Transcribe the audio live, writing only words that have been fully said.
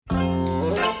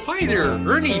Hi there,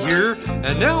 Ernie here,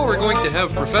 and now we're going to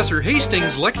have Professor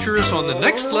Hastings lecture us on the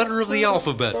next letter of the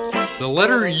alphabet, the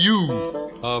letter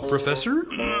U.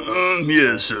 Professor?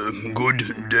 Yes,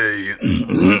 good day.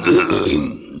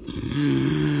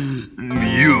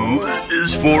 U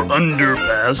is for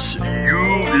underpass,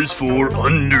 U is for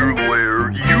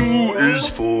underwear, U is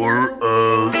for,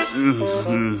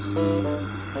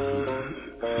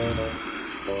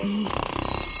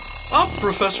 Up,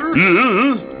 Professor!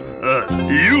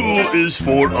 U is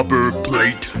for upper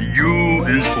plate, U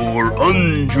is for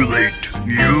undulate,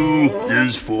 U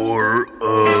is for,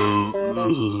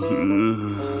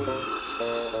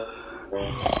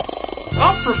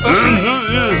 Up,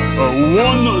 Professor!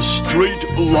 one straight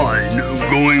line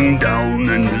going down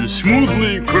and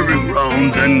smoothly curving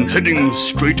round and heading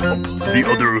straight up the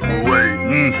other way.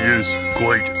 Yes,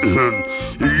 quite.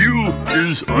 U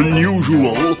is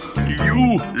unusual.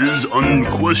 U is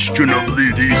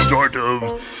unquestionably the start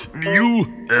of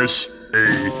USA.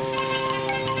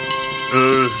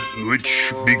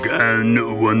 Which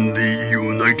began when the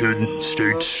United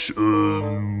States,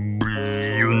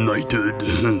 united.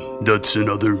 That's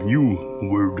another U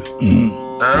word.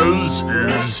 As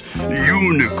is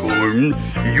unicorn,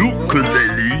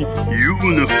 ukulele,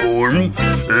 uniform,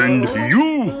 and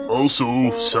U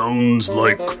also sounds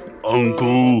like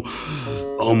uncle,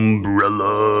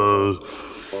 umbrella,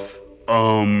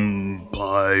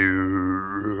 umpire,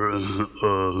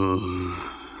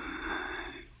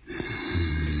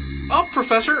 Up,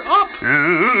 Professor, up!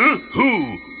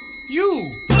 Who?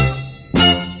 You!